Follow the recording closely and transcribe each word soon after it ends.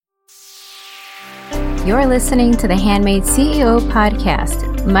You're listening to the Handmade CEO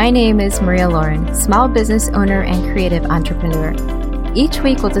podcast. My name is Maria Lauren, small business owner and creative entrepreneur. Each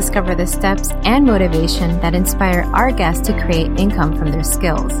week, we'll discover the steps and motivation that inspire our guests to create income from their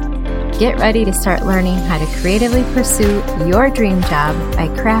skills. Get ready to start learning how to creatively pursue your dream job by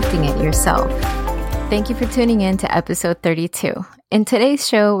crafting it yourself. Thank you for tuning in to episode 32. In today's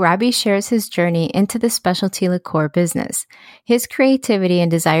show, Robbie shares his journey into the specialty liqueur business. His creativity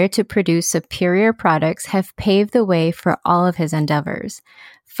and desire to produce superior products have paved the way for all of his endeavors.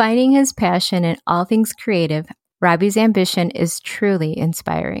 Finding his passion in all things creative, Robbie's ambition is truly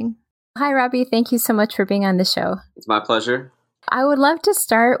inspiring. Hi, Robbie. Thank you so much for being on the show. It's my pleasure. I would love to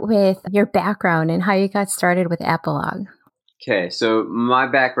start with your background and how you got started with Apolog. Okay, so my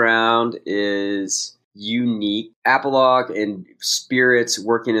background is unique. Apolog and spirits,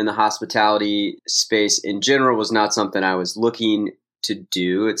 working in the hospitality space in general, was not something I was looking to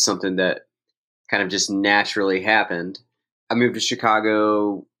do. It's something that kind of just naturally happened. I moved to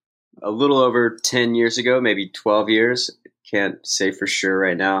Chicago a little over 10 years ago, maybe 12 years. Can't say for sure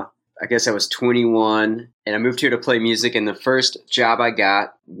right now. I guess I was 21 and I moved here to play music. And the first job I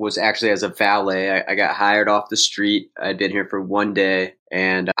got was actually as a valet. I got hired off the street. I'd been here for one day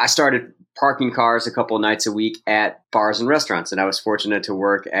and I started parking cars a couple of nights a week at bars and restaurants. And I was fortunate to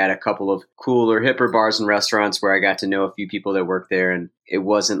work at a couple of cooler, hipper bars and restaurants where I got to know a few people that worked there. And it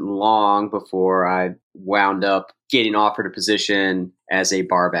wasn't long before I wound up getting offered a position as a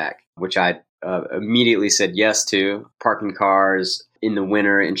barback, which I immediately said yes to. Parking cars in the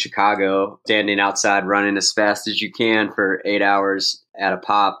winter in Chicago, standing outside running as fast as you can for 8 hours at a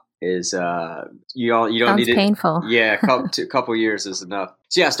pop is you don't Sounds need it. Painful. Yeah, a couple years is enough.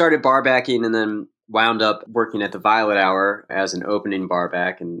 So yeah, I started barbacking and then wound up working at the Violet Hour as an opening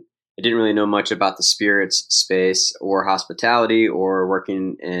barback, and I didn't really know much about the spirits space or hospitality or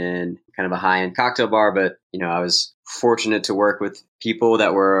working in kind of a high-end cocktail bar, but I was fortunate to work with people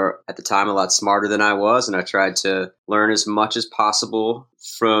that were at the time a lot smarter than I was, and I tried to learn as much as possible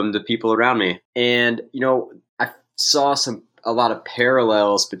from the people around me. And I saw a lot of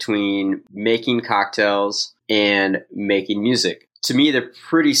parallels between making cocktails and making music. To me, they're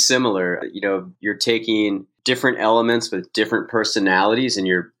pretty similar. You're taking different elements with different personalities and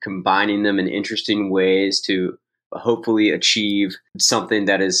you're combining them in interesting ways to hopefully achieve something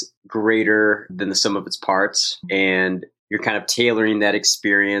that is greater than the sum of its parts. And you're kind of tailoring that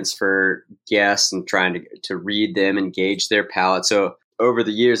experience for guests and trying to read them, engage their palate. So over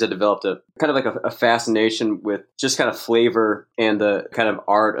the years, I developed a kind of like a fascination with just kind of flavor and the kind of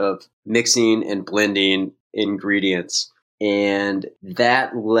art of mixing and blending ingredients. And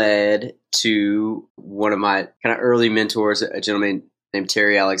that led to one of my kind of early mentors, a gentleman named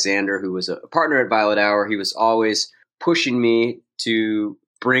Terry Alexander, who was a partner at Violet Hour. He was always pushing me to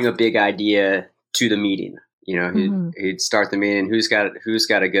bring a big idea to the meeting. He'd start the meeting. Who's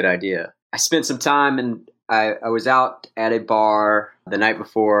got a good idea? I spent some time and I was out at a bar the night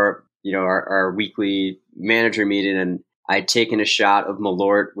before, our weekly manager meeting, and I'd taken a shot of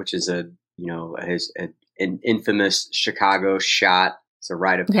Malort, which is an infamous Chicago shot. It's a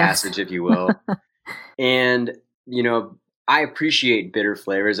rite of passage, if you will. And, I appreciate bitter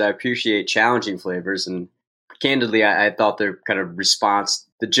flavors. I appreciate challenging flavors. And candidly, I thought their kind of response,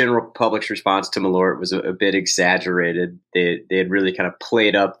 the general public's response to Malort was a bit exaggerated. They had really kind of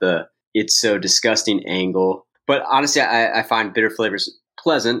played up the "it's so disgusting" angle. But honestly, I find bitter flavors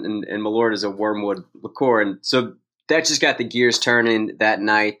pleasant, and Malort is a wormwood liqueur. And so that just got the gears turning that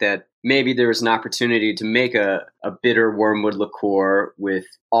night that maybe there was an opportunity to make a bitter wormwood liqueur with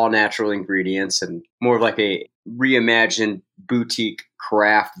all natural ingredients and more of like a reimagined boutique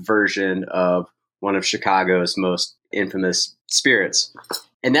craft version of one of Chicago's most infamous spirits.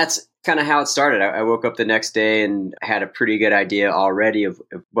 And that's kind of how it started. I woke up the next day and had a pretty good idea already of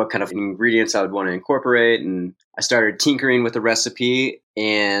what kind of ingredients I would want to incorporate. And I started tinkering with the recipe.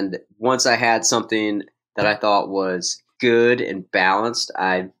 And once I had something that I thought was good and balanced,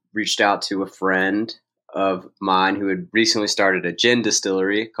 I reached out to a friend of mine who had recently started a gin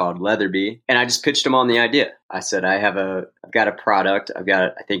distillery called Leatherby. And I just pitched him on the idea. I said, I've got a product. I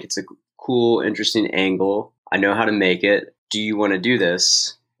think it's a cool, interesting angle. I know how to make it. Do you want to do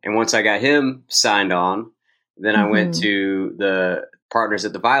this? And once I got him signed on, then I went to the partners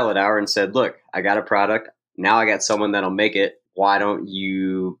at the Violet Hour and said, look, I got a product. Now I got someone that'll make it. Why don't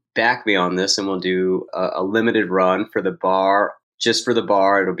you back me on this? And we'll do a limited run for the bar. Just for the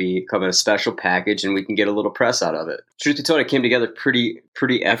bar, it'll come in a special package and we can get a little press out of it. Truth be told, it came together pretty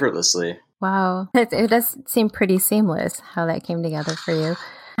effortlessly. Wow. It does seem pretty seamless how that came together for you.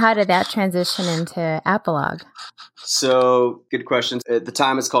 How did that transition into Apolog? So, good question. At the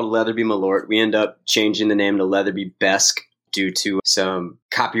time, it's called Leatherby Malort. We end up changing the name to Leatherby Besk due to some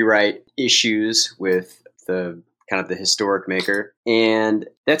copyright issues with the kind of the historic maker. And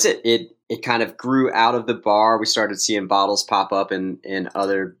that's it. It kind of grew out of the bar. We started seeing bottles pop up in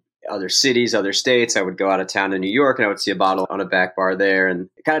other cities, other states. I would go out of town to New York and I would see a bottle on a back bar there, and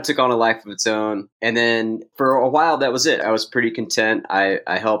it kind of took on a life of its own. And then for a while, that was it. I was pretty content. I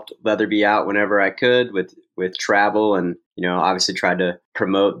helped Leatherby out whenever I could with travel, and obviously tried to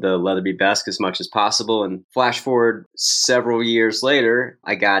promote the Leatherby Besk as much as possible. And flash forward several years later,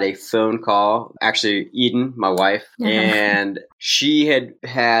 I got a phone call, actually Eden, my wife, and she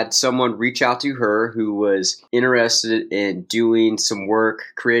had someone reach out to her who was interested in doing some work,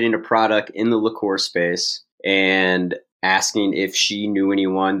 creating a product in the liqueur space, and asking if she knew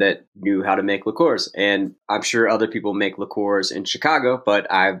anyone that knew how to make liqueurs. And I'm sure other people make liqueurs in Chicago, but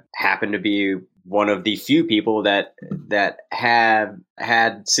I happen to be one of the few people that have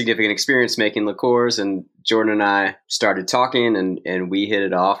had significant experience making liqueurs. And Jordan and I started talking, and we hit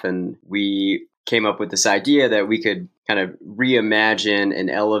it off, and we came up with this idea that we could kind of reimagine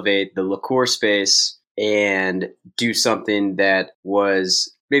and elevate the liqueur space and do something that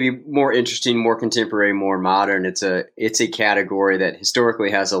was maybe more interesting, more contemporary, more modern. It's a category that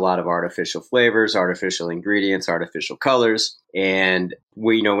historically has a lot of artificial flavors, artificial ingredients, artificial colors. And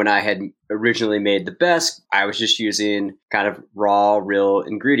when I had originally made the Besk, I was just using kind of raw, real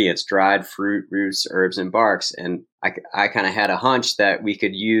ingredients, dried fruit, roots, herbs, and barks. And I kind of had a hunch that we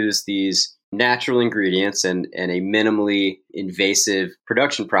could use these natural ingredients and a minimally invasive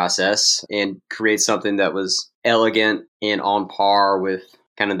production process and create something that was elegant and on par with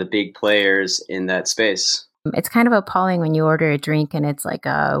kind of the big players in that space. It's kind of appalling when you order a drink and it's like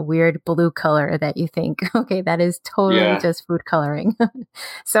a weird blue color that you think, okay, that is totally just food coloring.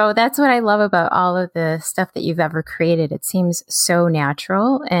 So that's what I love about all of the stuff that you've ever created. It seems so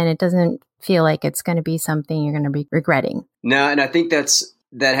natural and it doesn't feel like it's going to be something you're going to be regretting. No, and I think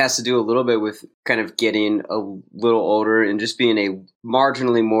that has to do a little bit with kind of getting a little older and just being a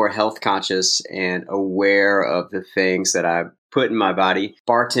marginally more health conscious and aware of the things that I put in my body.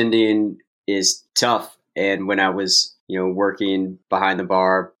 Bartending is tough. And when I was, working behind the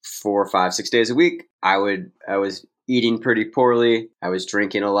bar 4, 5, 6 days a week, I was eating pretty poorly. I was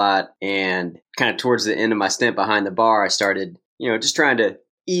drinking a lot, and kind of towards the end of my stint behind the bar, I started, just trying to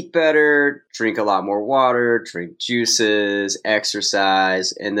eat better, drink a lot more water, drink juices,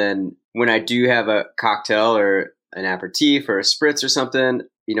 exercise. And then when I do have a cocktail or an aperitif or a spritz or something,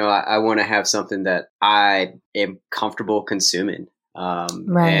 I want to have something that I am comfortable consuming.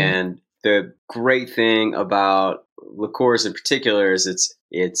 Right. And the great thing about liqueurs in particular is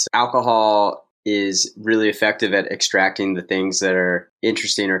it's alcohol is really effective at extracting the things that are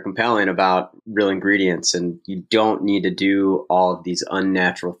interesting or compelling about real ingredients. And you don't need to do all of these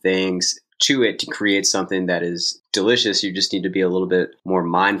unnatural things to it to create something that is delicious. You just need to be a little bit more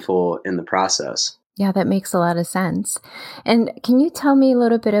mindful in the process. Yeah, that makes a lot of sense. And can you tell me a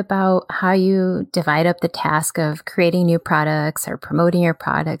little bit about how you divide up the task of creating new products or promoting your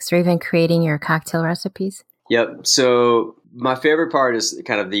products or even creating your cocktail recipes? Yep. So my favorite part is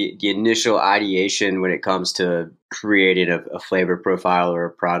kind of the initial ideation when it comes to creating a flavor profile or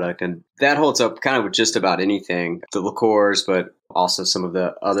a product. And that holds up kind of with just about anything, the liqueurs, but also some of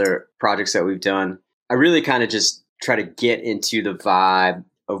the other projects that we've done. I really kind of just try to get into the vibe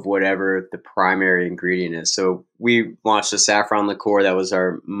of whatever the primary ingredient is. So we launched a saffron liqueur. That was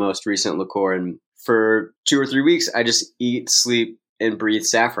our most recent liqueur. And for 2 or 3 weeks, I just eat, sleep, and breathe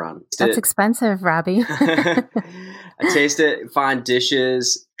saffron. That's expensive, Robbie. I taste it, find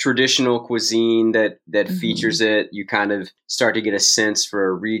dishes, traditional cuisine that features it. You kind of start to get a sense for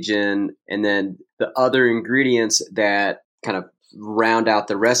a region. And then the other ingredients that kind of round out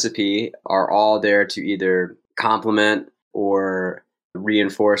the recipe are all there to either complement or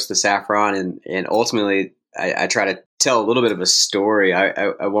reinforce the saffron. And ultimately, I try to tell a little bit of a story.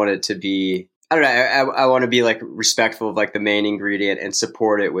 I want it to be, I don't know, I want to be like respectful of like the main ingredient and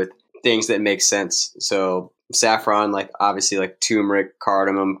support it with things that make sense. So saffron, like obviously like turmeric,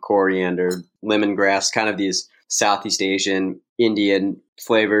 cardamom, coriander, lemongrass, kind of these Southeast Asian, Indian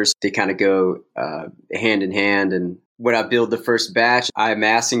flavors. They kind of go hand in hand. And when I build the first batch, I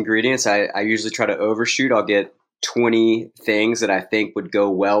amass ingredients. I usually try to overshoot. I'll get 20 things that I think would go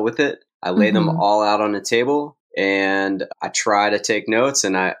well with it. I lay them all out on the table and I try to take notes,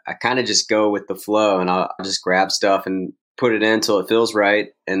 and I kind of just go with the flow, and I'll just grab stuff and put it in until it feels right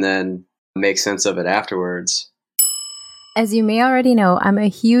and then make sense of it afterwards. As you may already know, I'm a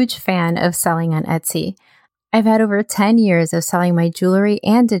huge fan of selling on Etsy. I've had over 10 years of selling my jewelry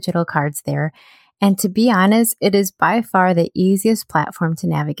and digital cards there. And to be honest, it is by far the easiest platform to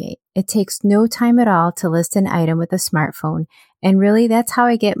navigate. It takes no time at all to list an item with a smartphone. And really, that's how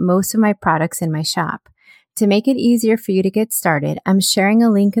I get most of my products in my shop. To make it easier for you to get started, I'm sharing a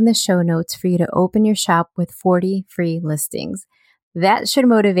link in the show notes for you to open your shop with 40 free listings. That should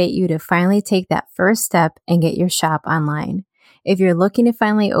motivate you to finally take that first step and get your shop online. If you're looking to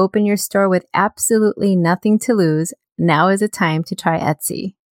finally open your store with absolutely nothing to lose, now is the time to try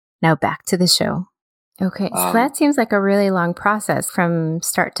Etsy. Now back to the show. Okay, so that seems like a really long process from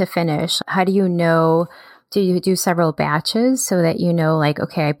start to finish. How do you know? Do you do several batches so that you know, like,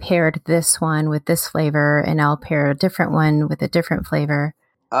 okay, I paired this one with this flavor and I'll pair a different one with a different flavor?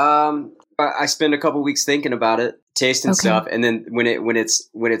 I spend a couple weeks thinking about it, tasting stuff, and then when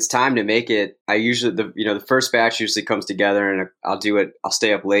it's time to make it, I usually the first batch usually comes together, and I'll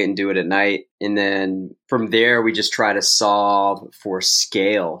stay up late and do it at night, and then from there we just try to solve for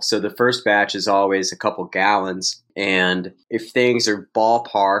scale. So the first batch is always a couple gallons, and if things are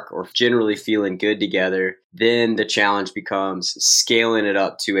ballpark or generally feeling good together, then the challenge becomes scaling it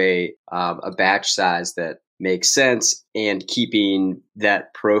up to a batch size that makes sense and keeping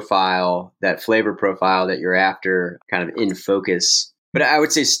that profile, that flavor profile that you're after kind of in focus. But I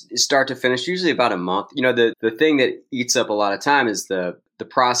would say start to finish, usually about a month. The thing that eats up a lot of time is the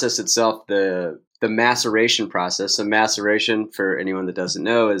process itself, the maceration process. So maceration, for anyone that doesn't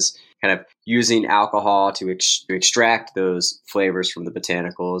know, is kind of using alcohol to extract those flavors from the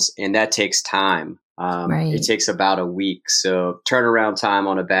botanicals. And that takes time. Right. It takes about a week. So turnaround time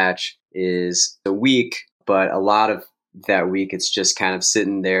on a batch is a week. But a lot of that week, it's just kind of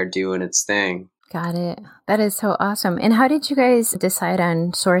sitting there doing its thing. Got it. That is so awesome. And how did you guys decide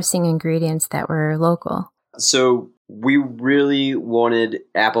on sourcing ingredients that were local? So we really wanted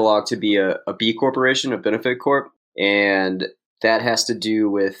Apolog to be a B corporation, a benefit corp. And that has to do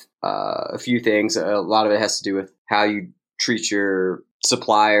with a few things. A lot of it has to do with how you treat your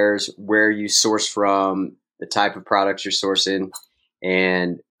suppliers, where you source from, the type of products you're sourcing.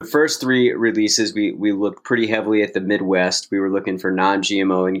 And the first three releases, we looked pretty heavily at the Midwest. We were looking for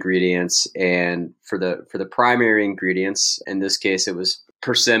non-GMO ingredients, and for the primary ingredients, in this case, it was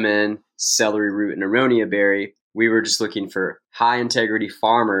persimmon, celery root, and aronia berry. We were just looking for high integrity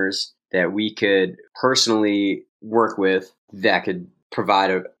farmers that we could personally work with that could provide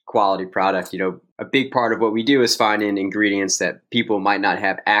a quality product. A big part of what we do is finding ingredients that people might not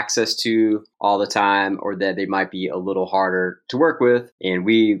have access to all the time, or that they might be a little harder to work with. And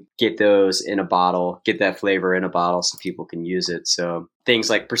we get those in a bottle, get that flavor in a bottle so people can use it. So things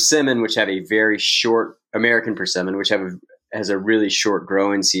like persimmon, which have a very short, American persimmon, which has a really short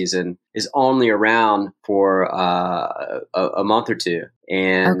growing season, is only around for a month or two.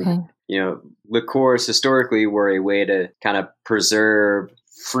 And, liqueurs historically were a way to kind of preserve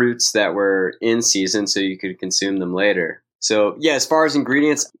fruits that were in season so you could consume them later. So yeah, as far as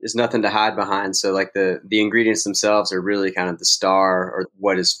ingredients, there's nothing to hide behind. So like the ingredients themselves are really kind of the star or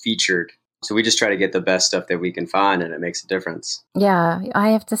what is featured. So we just try to get the best stuff that we can find, and it makes a difference. Yeah, I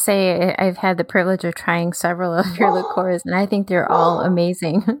have to say I've had the privilege of trying several of your liqueurs, and I think they're all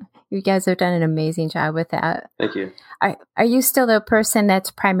amazing. You guys have done an amazing job with that. Thank you. Are you still the person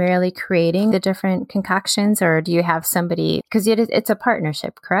that's primarily creating the different concoctions, or do you have somebody, because it's a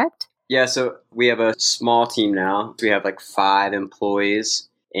partnership, correct? Yeah, so we have a small team now. We have like 5 employees,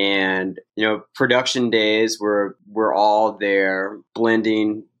 and production days we're all there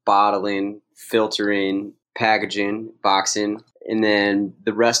blending, bottling, filtering, packaging, boxing, and then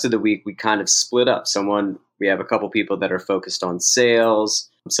the rest of the week we kind of split up. We have a couple people that are focused on sales,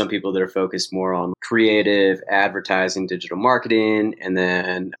 some people that are focused more on creative, advertising, digital marketing, and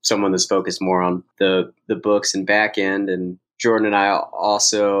then someone that's focused more on the books and back end. And Jordan and I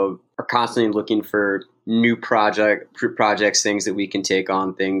also are constantly looking for new projects, things that we can take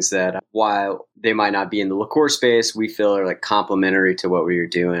on, things that while they might not be in the liqueur space, we feel are like complementary to what we are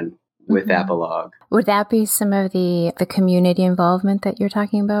doing with Apolog. Would that be some of the community involvement that you're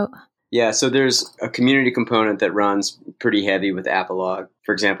talking about? Yeah, so there's a community component that runs pretty heavy with Apolog.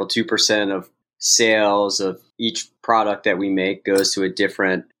 For example, 2% of sales of each product that we make goes to a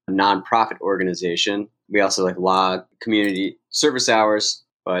different nonprofit organization. We also log community service hours,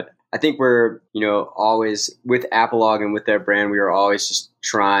 but I think we're, always with Apolog and with their brand, we are always just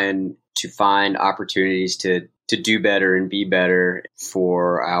trying to find opportunities to do better and be better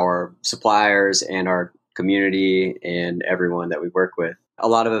for our suppliers and our community and everyone that we work with. a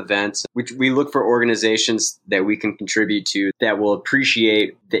lot of events, which we look for organizations that we can contribute to that will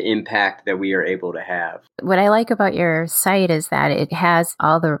appreciate the impact that we are able to have. What I like about your site is that it has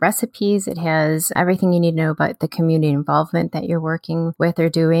all the recipes. It has everything you need to know about the community involvement that you're working with or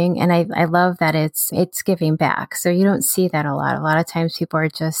doing. And I love that it's giving back. So you don't see that a lot. A lot of times people are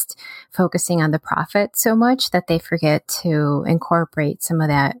just focusing on the profit so much that they forget to incorporate some of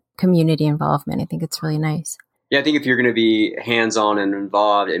that community involvement. I think it's really nice. Yeah, I think if you're going to be hands-on and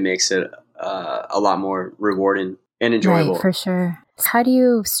involved, it makes it a lot more rewarding and enjoyable. Right, for sure. How do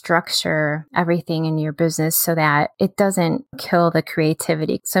you structure everything in your business so that it doesn't kill the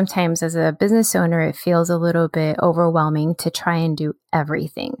creativity? Sometimes as a business owner, it feels a little bit overwhelming to try and do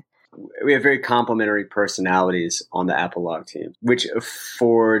everything. We have very complementary personalities on the Apolog team, which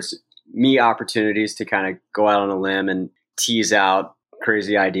affords me opportunities to kind of go out on a limb and tease out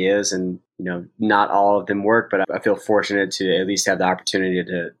crazy ideas. And not all of them work, but I feel fortunate to at least have the opportunity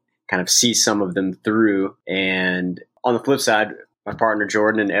to kind of see some of them through. And on the flip side, my partner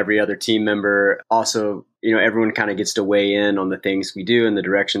Jordan and every other team member also, everyone kind of gets to weigh in on the things we do and the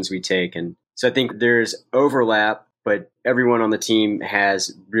directions we take. And so I think there's overlap, but everyone on the team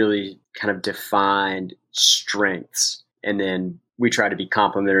has really kind of defined strengths. And then we try to be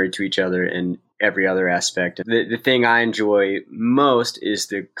complementary to each other in every other aspect. The thing I enjoy most is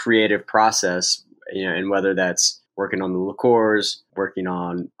the creative process, and whether that's working on the liqueurs, working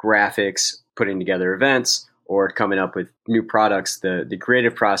on graphics, putting together events, or coming up with new products. The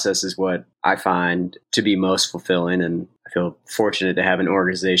creative process is what I find to be most fulfilling, and I feel fortunate to have an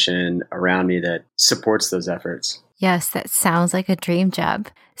organization around me that supports those efforts. Yes, that sounds like a dream job.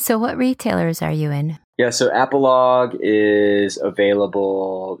 So what retailers are you in? Yeah, so Apolog is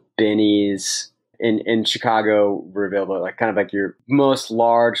available. Benny's in Chicago, we're available like your most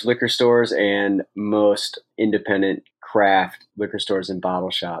large liquor stores and most independent craft liquor stores and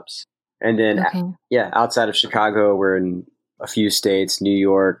bottle shops. And then, outside of Chicago, we're in a few states: New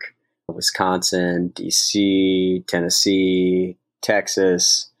York, Wisconsin, DC, Tennessee,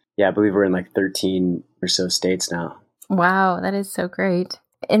 Texas. Yeah, I believe we're in like 13 or so states now. Wow, that is so great.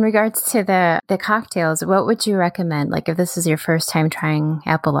 In regards to the cocktails, what would you recommend? Like if this is your first time trying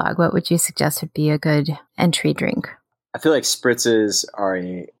Apolog, what would you suggest would be a good entry drink? I feel like spritzes are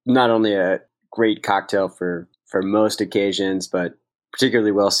not only a great cocktail for most occasions, but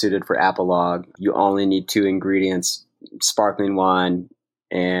particularly well suited for Apolog. You only need 2 ingredients, sparkling wine,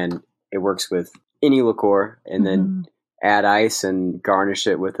 and it works with any liqueur. And then add ice and garnish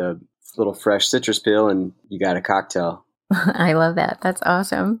it with a little fresh citrus peel, and you got a cocktail. I love that. That's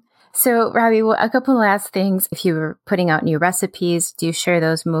awesome. So, Robbie, a couple last things. If you were putting out new recipes, do you share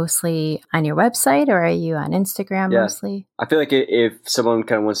those mostly on your website, or are you on Instagram mostly? I feel like if someone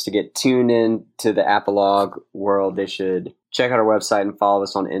kind of wants to get tuned in to the Apolog world, they should check out our website and follow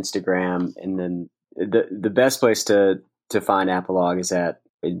us on Instagram. And then the best place to find Apolog is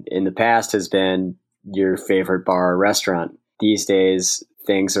in the past has been your favorite bar or restaurant. These days,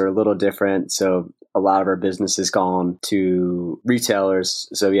 things are a little different. So a lot of our business has gone to retailers.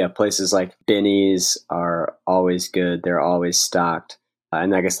 So yeah, places like Benny's are always good. They're always stocked.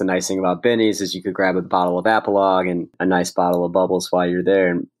 And I guess the nice thing about Benny's is you could grab a bottle of Apolog and a nice bottle of bubbles while you're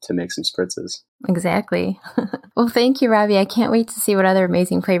there to make some spritzes. Exactly. Well, thank you, Robbie. I can't wait to see what other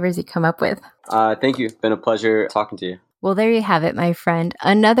amazing flavors you come up with. Thank you. It's been a pleasure talking to you. Well, there you have it, my friend.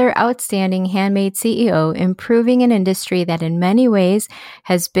 Another outstanding handmade CEO improving an industry that in many ways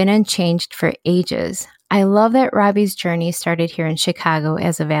has been unchanged for ages. I love that Robbie's journey started here in Chicago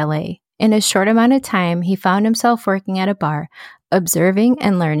as a valet. In a short amount of time, he found himself working at a bar, observing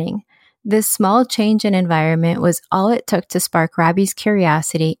and learning. This small change in environment was all it took to spark Robbie's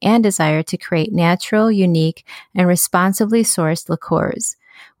curiosity and desire to create natural, unique, and responsibly sourced liqueurs.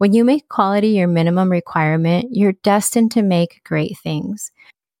 When you make quality your minimum requirement, you're destined to make great things.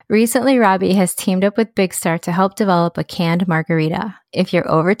 Recently, Robbie has teamed up with Big Star to help develop a canned margarita. If you're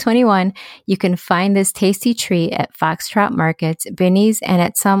over 21, you can find this tasty treat at Foxtrot Markets, Benny's, and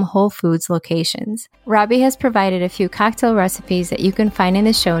at some Whole Foods locations. Robbie has provided a few cocktail recipes that you can find in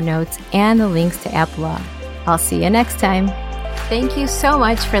the show notes and the links to Apolog. I'll see you next time. Thank you so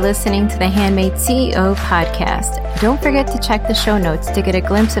much for listening to the Handmade CEO podcast. Don't forget to check the show notes to get a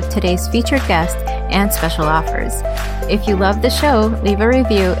glimpse of today's featured guest and special offers. If you love the show, leave a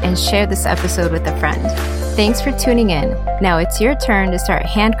review and share this episode with a friend. Thanks for tuning in. Now it's your turn to start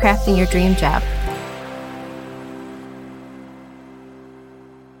handcrafting your dream job.